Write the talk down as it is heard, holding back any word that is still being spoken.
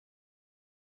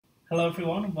Hello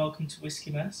everyone and welcome to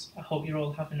Whiskymas. I hope you're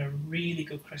all having a really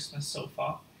good Christmas so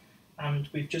far, and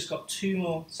we've just got 2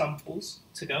 more samples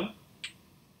to go.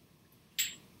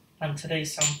 And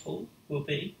today's sample will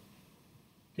be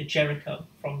the JERICHO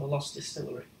from the Lost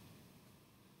Distillery.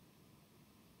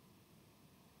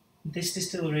 This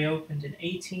distillery opened in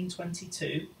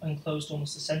 1822 and closed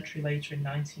almost a century later in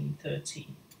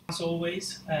 1913. As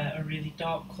always, a really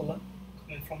dark colour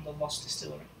coming from the Lost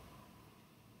Distillery.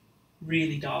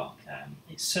 Really dark,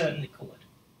 it's certainly coloured.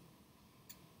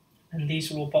 And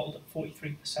these are all bottled at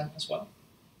 43% as well.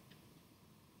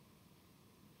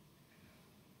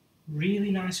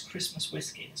 Really nice Christmas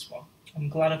whisky, this one. I'm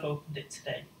glad I've opened it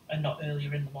today and not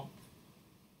earlier in the month.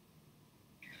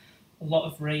 A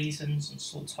lot of raisins and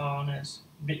sultanas,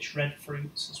 rich red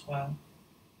fruits as well.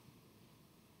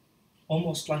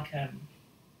 Almost like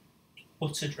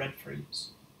buttered red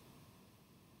fruits.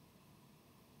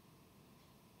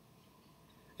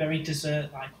 Very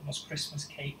dessert-like, almost Christmas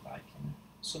cake-like.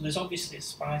 So there's obviously a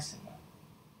spice in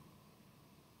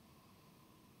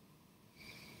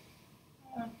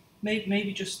there.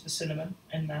 Maybe just the cinnamon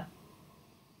in there.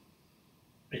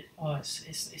 But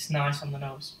it's nice on the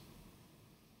nose.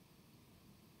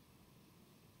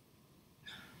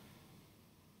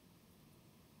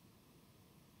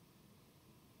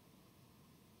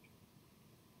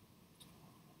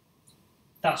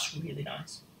 That's really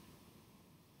nice.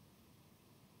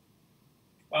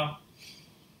 Wow.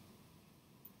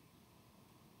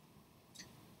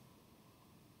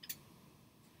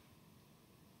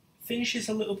 Finish is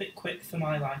a little bit quick for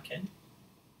my liking,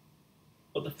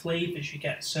 but the flavours you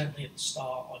get certainly at the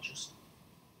start are just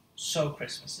so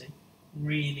Christmassy.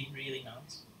 Really, really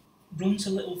nice. Runs a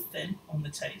little thin on the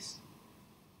taste.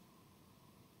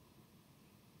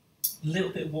 A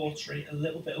little bit watery, a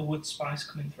little bit of wood spice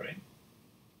coming through.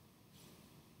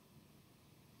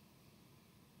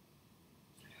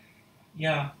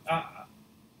 Yeah, I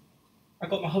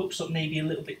got my hopes up maybe a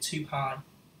little bit too high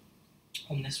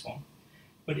on this one,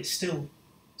 but it's still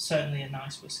certainly a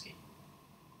nice whisky.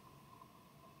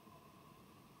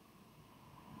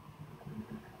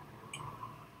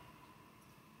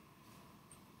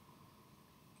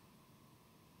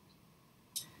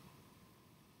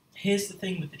 Here's the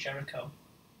thing with the JERICHO.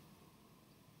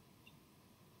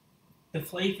 The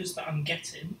flavours that I'm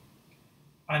getting,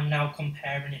 I'm now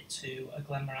comparing it to a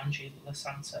Glenmorangie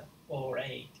Lasanta or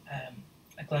a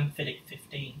Glenfiddich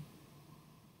 15.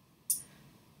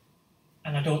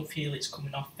 And I don't feel it's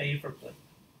coming off favourably,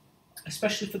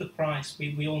 especially for the price.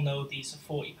 We all know these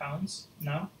are £40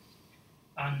 now,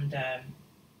 and the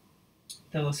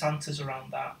Lasanta's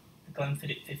around that. The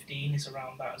Glenfiddich 15 is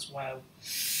around that as well.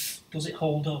 Does it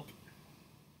hold up?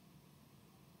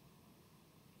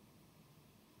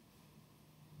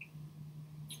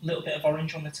 A little bit of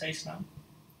orange on the taste now.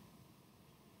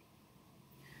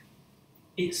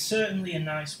 It's certainly a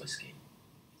nice whisky,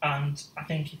 and I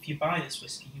think if you buy this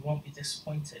whisky you won't be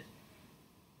disappointed.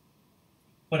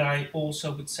 But I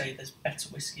also would say there's better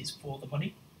whiskies for the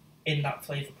money in that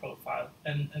flavour profile,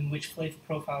 and which flavour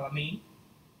profile I mean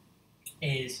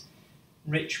is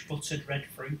rich buttered red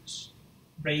fruits,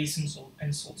 raisins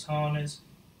and sultanas,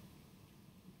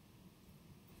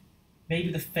 maybe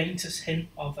the faintest hint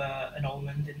of an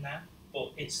almond in there,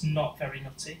 but it's not very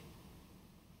nutty.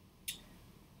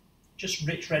 Just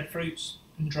rich red fruits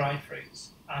and dried fruits,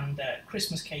 and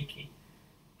Christmas cakey.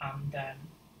 And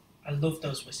I love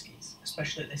those whiskies,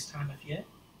 especially at this time of year.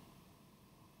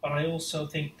 But I also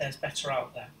think there's better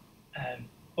out there.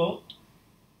 But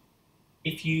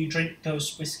if you drink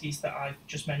those whiskies that I've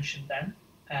just mentioned then,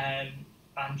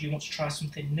 and you want to try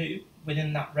something new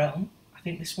within that realm, I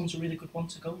think this one's a really good one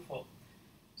to go for.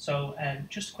 So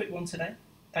just a quick one today.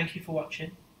 Thank you for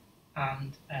watching,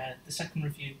 and the second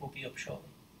review will be up shortly.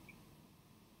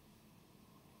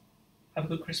 Have a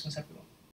good Christmas, everyone.